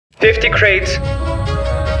50 crates,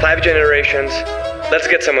 5 generations. Let's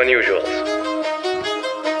get some unusuals.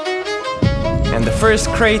 And the first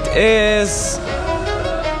crate is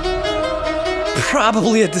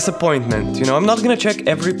probably a disappointment. You know, I'm not gonna check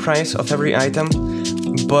every price of every item,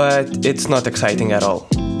 but it's not exciting at all.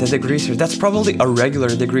 The degreaser, that's probably a regular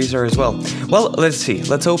degreaser as well. Well, let's see.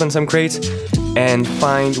 Let's open some crates and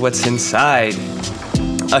find what's inside.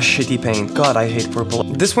 A shitty paint. God, I hate purple.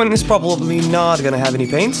 This one is probably not gonna have any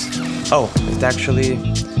paints. Oh, it actually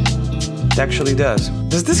does.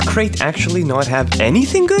 Does this crate actually not have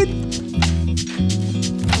anything good?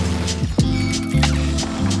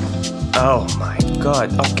 Oh my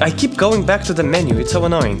god. Oh, I keep going back to the menu. It's so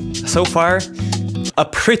annoying. So far, a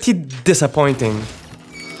pretty disappointing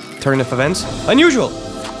turn of events. Unusual.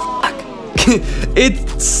 Fuck.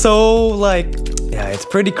 It's so like, yeah, it's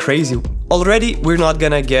pretty crazy. Already, we're not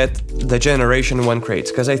gonna get the Generation 1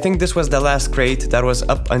 crates, because I think this was the last crate that was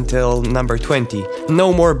up until number 20.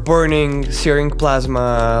 No more burning, searing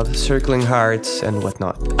plasma, circling hearts, and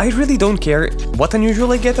whatnot. I really don't care what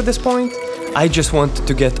unusual I get at this point. I just want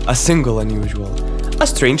to get a single unusual. A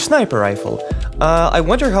strange sniper rifle. I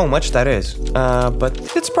wonder how much that is,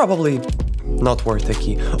 but it's probably not worth a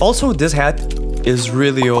key. Also, this hat is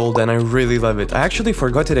really old and I really love it. I actually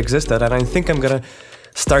forgot it existed and I think I'm gonna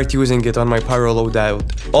start using it on my pyro loadout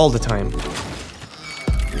all the time.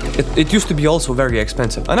 It used to be also very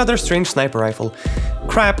expensive. Another strange sniper rifle.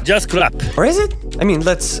 Crap. Just crap. Or is it? I mean,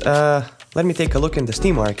 let me take a look in the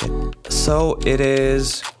Steam market. So it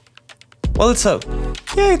is... Well, it's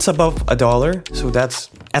above $1, so that's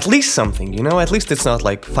at least something, you know? At least it's not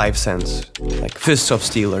like 5 cents, like Fists of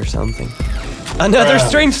Steel or something. Another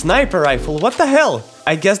strange sniper rifle, what the hell?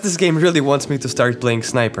 I guess this game really wants me to start playing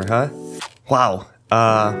sniper, huh? Wow.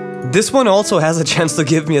 This one also has a chance to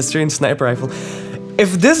give me a strange sniper rifle.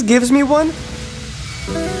 If this gives me one...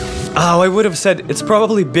 Oh, I would have said it's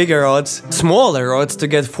probably bigger odds, smaller odds to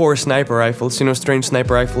get 4 sniper rifles, you know, strange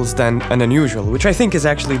sniper rifles than an unusual, which I think is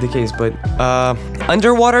actually the case, but,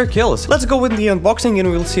 underwater kills. Let's go with the unboxing and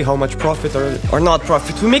we'll see how much profit or not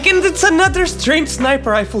profit we make, and it's another strange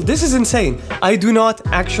sniper rifle. This is insane. I do not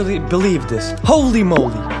actually believe this. Holy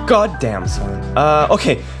moly. God damn, son.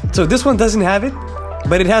 Okay, so this one doesn't have it,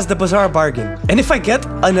 but it has the bizarre bargain. And if I get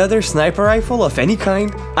another sniper rifle of any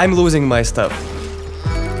kind, I'm losing my stuff.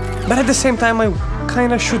 But at the same time, I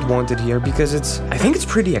kinda should want it here because I think it's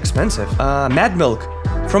pretty expensive. Mad Milk.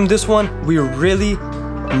 From this one, we really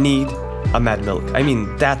need a Mad Milk. I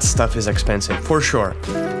mean, that stuff is expensive, for sure.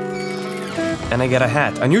 And I get a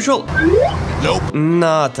hat. Unusual? Nope.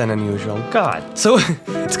 Not an unusual. God. So,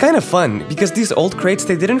 it's kind of fun, because these old crates,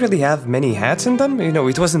 they didn't really have many hats in them. You know,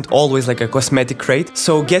 it wasn't always like a cosmetic crate.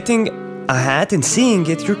 So getting a hat and seeing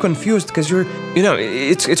it, you're confused because you know,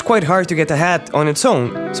 it's quite hard to get a hat on its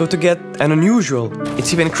own. So to get an unusual,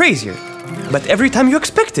 it's even crazier. But every time you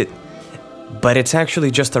expect it. But it's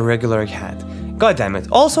actually just a regular hat. God damn it.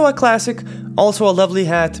 Also a classic, also a lovely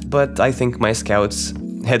hat, but I think my scout's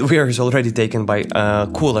headwear is already taken by a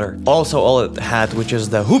cooler. Also a hat, which is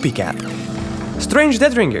the hoopy cap. Strange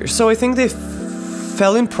dead ringers, so I think they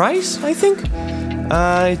fell in price, I think?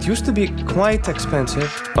 It used to be quite expensive.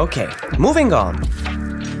 Okay, moving on.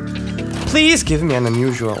 Please give me an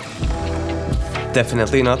unusual.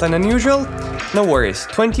 Definitely not an unusual. No worries,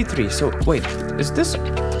 23. So, wait, is this...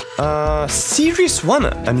 Series 1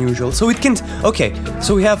 unusual. So it can... Okay,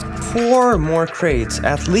 so we have 4 more crates,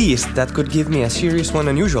 at least, that could give me a Series 1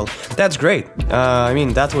 unusual. That's great. I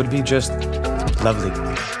mean, that would be just... lovely.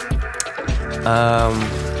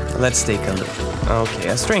 Let's take a look. Okay,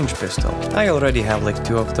 a strange pistol. I already have like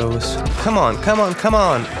 2 of those. Come on, come on, come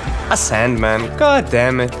on! A Sandman, god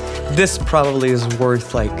damn it. This probably is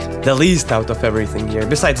worth like the least out of everything here,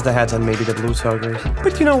 besides the hats and maybe the blue saugers.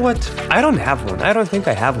 But you know what? I don't have one. I don't think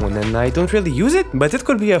I have one, and I don't really use it, but it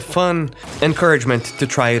could be a fun encouragement to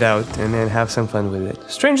try it out and then have some fun with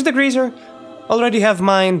it. Strange degreaser. Already have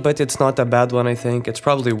mine, but it's not a bad one, I think. It's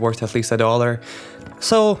probably worth at least $1.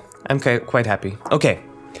 So, I'm quite happy. Okay.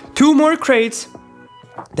 2 more crates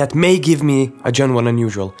that may give me a Gen 1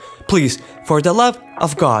 unusual. Please, for the love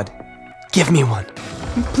of God, give me one.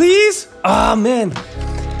 Please? Ah, man.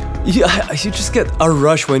 You just get a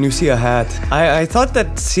rush when you see a hat. I thought that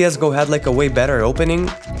CSGO had like a way better opening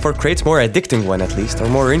for crates, more addicting one at least, or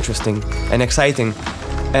more interesting and exciting.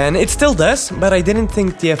 And it still does, but I didn't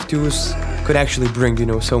think TF2s could actually bring, you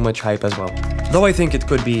know, so much hype as well. Though I think it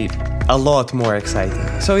could be a lot more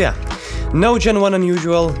exciting. So yeah. No Gen 1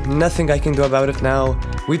 unusual, nothing I can do about it now.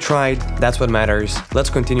 We tried, that's what matters. Let's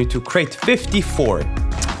continue to crate 54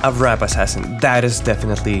 of Rap Assassin. That is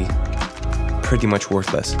definitely pretty much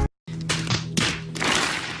worthless.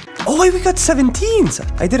 Oh wait, we got 17s!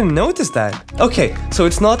 I didn't notice that. Okay, so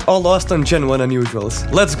it's not all lost on Gen 1 unusuals.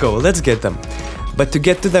 Let's go, let's get them. But to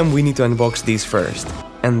get to them, we need to unbox these first.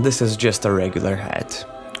 And this is just a regular hat.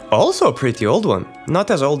 Also a pretty old one. Not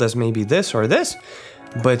as old as maybe this or this,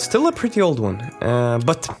 but still a pretty old one.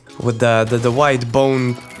 But with the white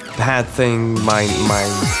bone hat thing, my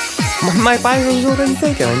Byron's already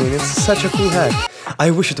taken. I mean, it's such a cool hat. I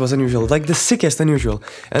wish it was unusual, like the sickest unusual.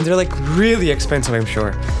 And they're like really expensive, I'm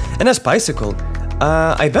sure. And as bicycle,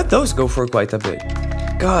 I bet those go for quite a bit.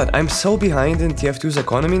 God, I'm so behind in TF2's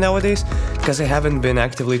economy nowadays, because I haven't been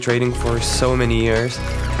actively trading for so many years.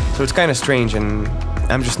 So it's kind of strange, and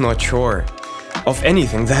I'm just not sure of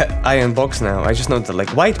anything that I unbox now. I just know that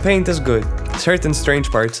like white paint is good, certain strange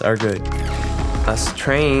parts are good. A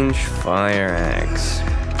strange fire axe.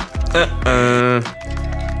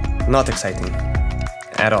 Not exciting.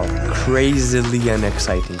 At all. Crazily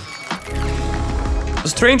unexciting. A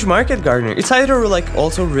strange market gardener. It's either like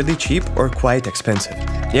also really cheap or quite expensive.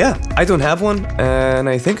 Yeah, I don't have one, and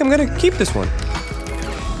I think I'm gonna keep this one.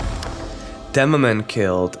 Demoman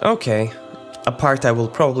killed. Okay. A part I will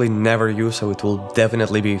probably never use, so it will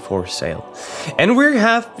definitely be for sale. And we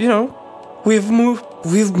have, you know, we've moved.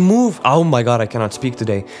 Oh my god, I cannot speak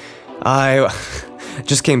today. I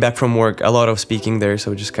just came back from work, a lot of speaking there,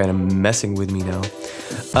 so just kind of messing with me now.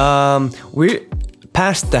 We're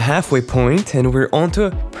past the halfway point, and we're on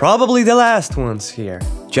to probably the last ones here.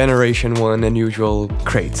 Generation 1 unusual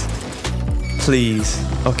crates. Please.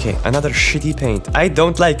 Okay, another shitty paint. I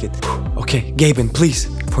don't like it. Okay, Gaben, please,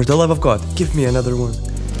 for the love of God, give me another one.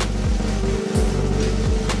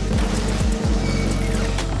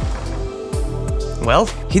 Well,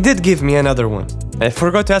 he did give me another one. I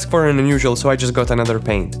forgot to ask for an unusual, so I just got another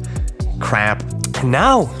paint. Crap.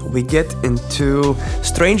 Now we get into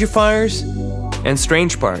strangifiers and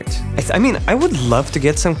strange parts. I mean, I would love to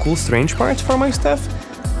get some cool strange parts for my stuff,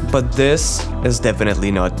 but this is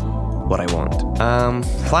definitely not what I want.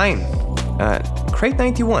 Fine. Crate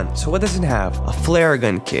 91. So what does it have? A flare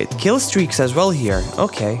gun kit. Kill streaks as well here.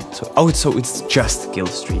 Okay. So it's just kill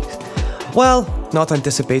streaks. Well, not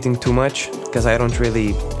anticipating too much, because I don't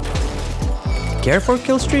really care for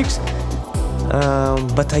kill streaks.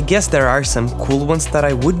 But I guess there are some cool ones that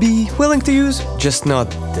I would be willing to use, just not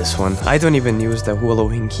this one. I don't even use the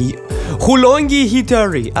Hulongi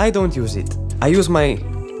Hitari. I don't use it. I use my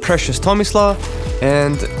precious Tomislav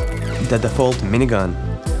and the default minigun.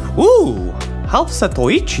 Ooh, half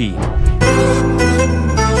Satoichi.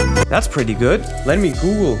 That's pretty good. Let me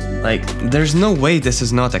Google. Like, there's no way this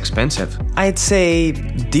is not expensive. I'd say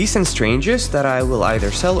decent stranges that I will either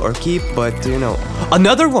sell or keep, but you know.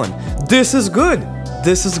 Another one! This is good!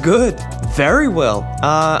 This is good. Very well.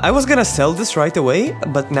 I was gonna sell this right away,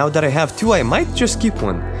 but now that I have two, I might just keep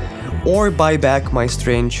one. Or buy back my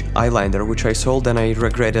strange eyeliner, which I sold and I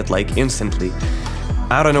regretted like instantly.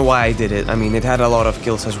 I don't know why I did it. I mean, it had a lot of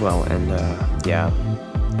kills as well, and yeah.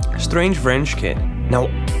 Strange wrench kit. Now,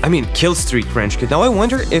 I mean, kill streak wrench kit. Now I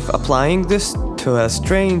wonder if applying this to a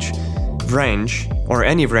strange wrench, or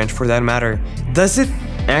any wrench for that matter, does it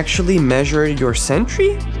actually measure your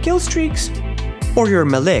sentry kill streaks? Or your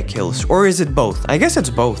melee kills? Or is it both? I guess it's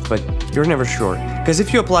both, but you're never sure. Because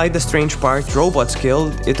if you apply the strange part, robot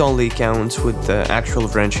skill, it only counts with the actual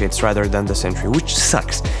wrench hits rather than the sentry, which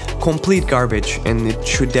sucks. Complete garbage, and it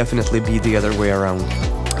should definitely be the other way around.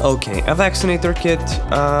 Okay, a vaccinator kit.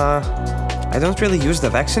 I don't really use the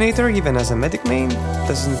vaccinator, even as a medic main.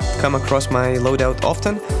 Doesn't come across my loadout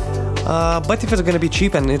often. But if it's gonna be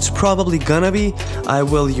cheap, and it's probably gonna be, I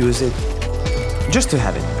will use it just to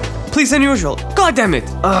have it. Please, unusual. God damn it!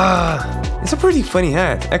 It's a pretty funny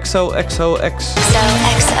hat. XOXOX.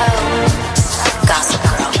 Gossip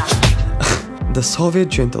Girl. The Soviet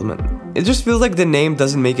Gentleman. It just feels like the name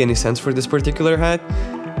doesn't make any sense for this particular hat.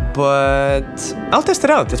 But I'll test it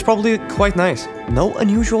out. It's probably quite nice. No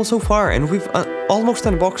unusual so far, and we've almost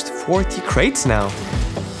unboxed 40 crates now.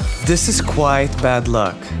 This is quite bad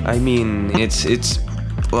luck. I mean, it's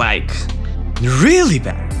like really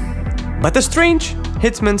bad. But a strange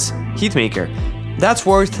Hitman's Heatmaker. That's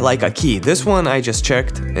worth like a key. This one I just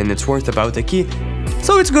checked, and it's worth about a key.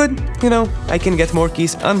 So it's good, you know. I can get more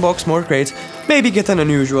keys, unbox more crates, maybe get an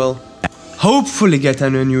unusual. Hopefully get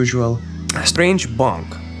an unusual. A strange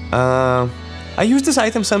bonk. I use this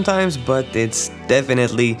item sometimes, but it's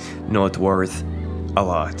definitely not worth a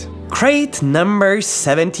lot. Crate number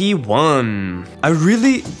 71. I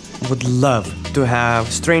really would love to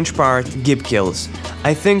have strange part Gib kills.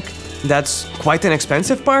 I think that's quite an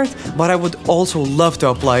expensive part, but I would also love to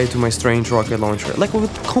apply it to my strange rocket launcher. Like, I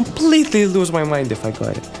would completely lose my mind if I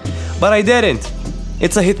got it. But I didn't.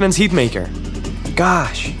 It's a Hitman's Heatmaker.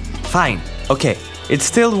 Gosh. fine. Okay, it's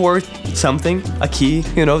still worth something. A key,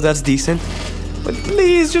 you know, that's decent. But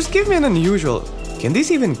please, just give me an unusual. Can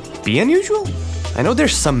these even be unusual? I know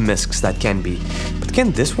there's some miscs that can be. But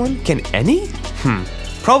can this one? Can any?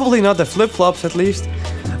 Probably not the flip-flops at least.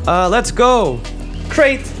 Let's go.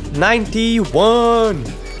 Crate 91.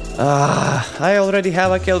 I already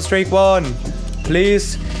have a kill streak 1.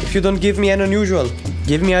 Please, if you don't give me an unusual,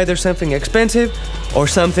 give me either something expensive or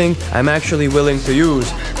something I'm actually willing to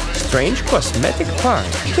use. Strange cosmetic part.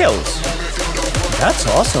 Kills. That's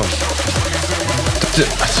awesome.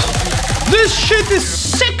 This shit is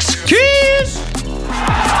 6 keys!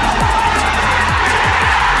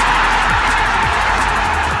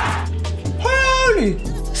 Holy!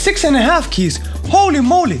 6.5 keys. Holy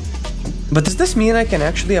moly! But does this mean I can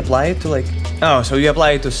actually apply it to like... Oh, so you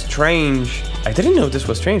apply it to strange... I didn't know this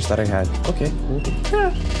was strange that I had. Okay, cool.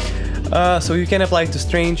 Yeah. So you can apply it to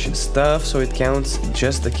strange stuff, so it counts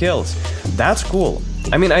just the kills. That's cool.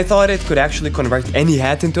 I mean, I thought it could actually convert any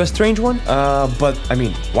hat into a strange one. But I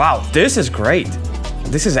mean, wow, this is great.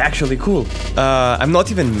 This is actually cool. I'm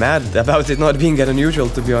not even mad about it not being an unusual,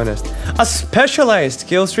 to be honest. A specialized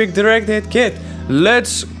kill streak direct hit kit.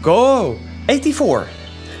 Let's go. 84.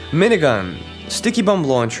 Minigun. Sticky bomb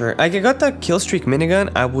launcher. I got the kill streak minigun.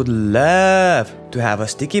 I would love to have a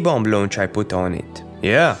sticky bomb launcher put on it.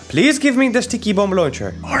 Yeah, please give me the sticky bomb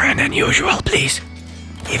launcher. Or an unusual, please.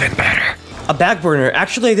 Even better. A back burner.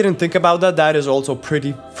 Actually, I didn't think about that. That is also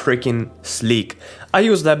pretty freaking sleek. I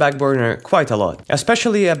use that back burner quite a lot.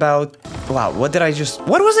 Especially about... Wow, what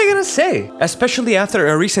was I gonna say? Especially after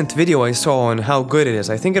a recent video I saw on how good it is.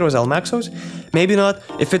 I think it was Almaxo's. Maybe not.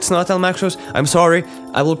 If it's not Almaxo's, I'm sorry.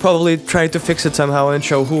 I will probably try to fix it somehow and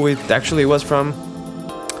show who it actually was from.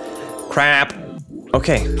 Crap.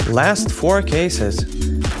 Okay, last 4 cases.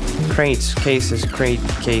 Crates, cases, crate,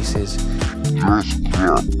 cases.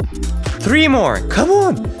 3 more! Come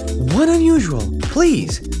on! One unusual,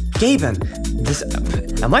 please! Gaben, this...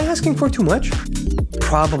 Am I asking for too much?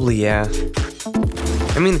 Probably, yeah.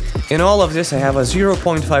 I mean, in all of this I have a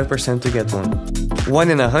 0.5% to get one.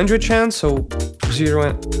 1 in 100 chance, so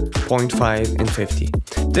 0.5 in 50.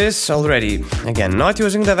 This already, again, not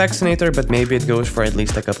using the vaccinator, but maybe it goes for at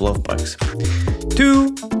least a couple of bucks.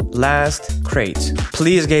 2 last crates.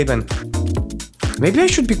 Please, Gaben. Maybe I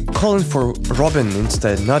should be calling for Robin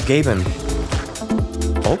instead, not Gaben.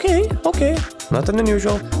 Okay, not an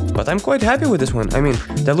unusual, but I'm quite happy with this one. I mean,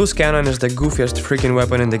 the loose cannon is the goofiest freaking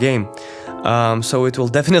weapon in the game, so it will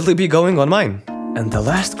definitely be going on mine. And the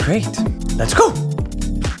last crate. Let's go!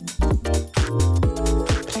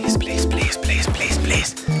 Please, please, please, please, please,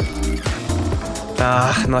 please.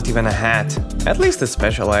 Not even a hat. At least it's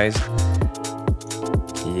specialized.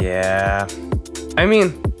 Yeah. I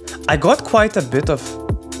mean, I got quite a bit of,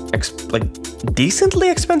 decently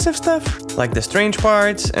expensive stuff, like the strange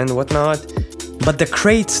parts and whatnot, but the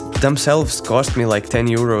crates themselves cost me like 10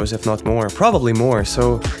 euros, if not more, probably more,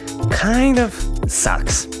 so kind of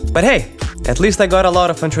sucks. But hey, at least I got a lot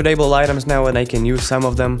of untradable items now and I can use some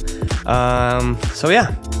of them. So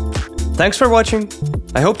yeah, thanks for watching.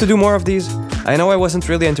 I hope to do more of these. I know I wasn't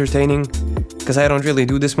really entertaining, because I don't really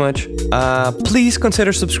do this much. Please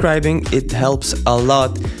consider subscribing, it helps a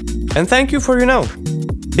lot. And thank you for,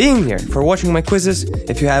 being here, for watching my quizzes.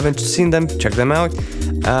 If you haven't seen them, check them out.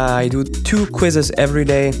 I do 2 quizzes every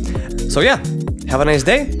day. So yeah, have a nice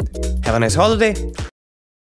day, have a nice holiday,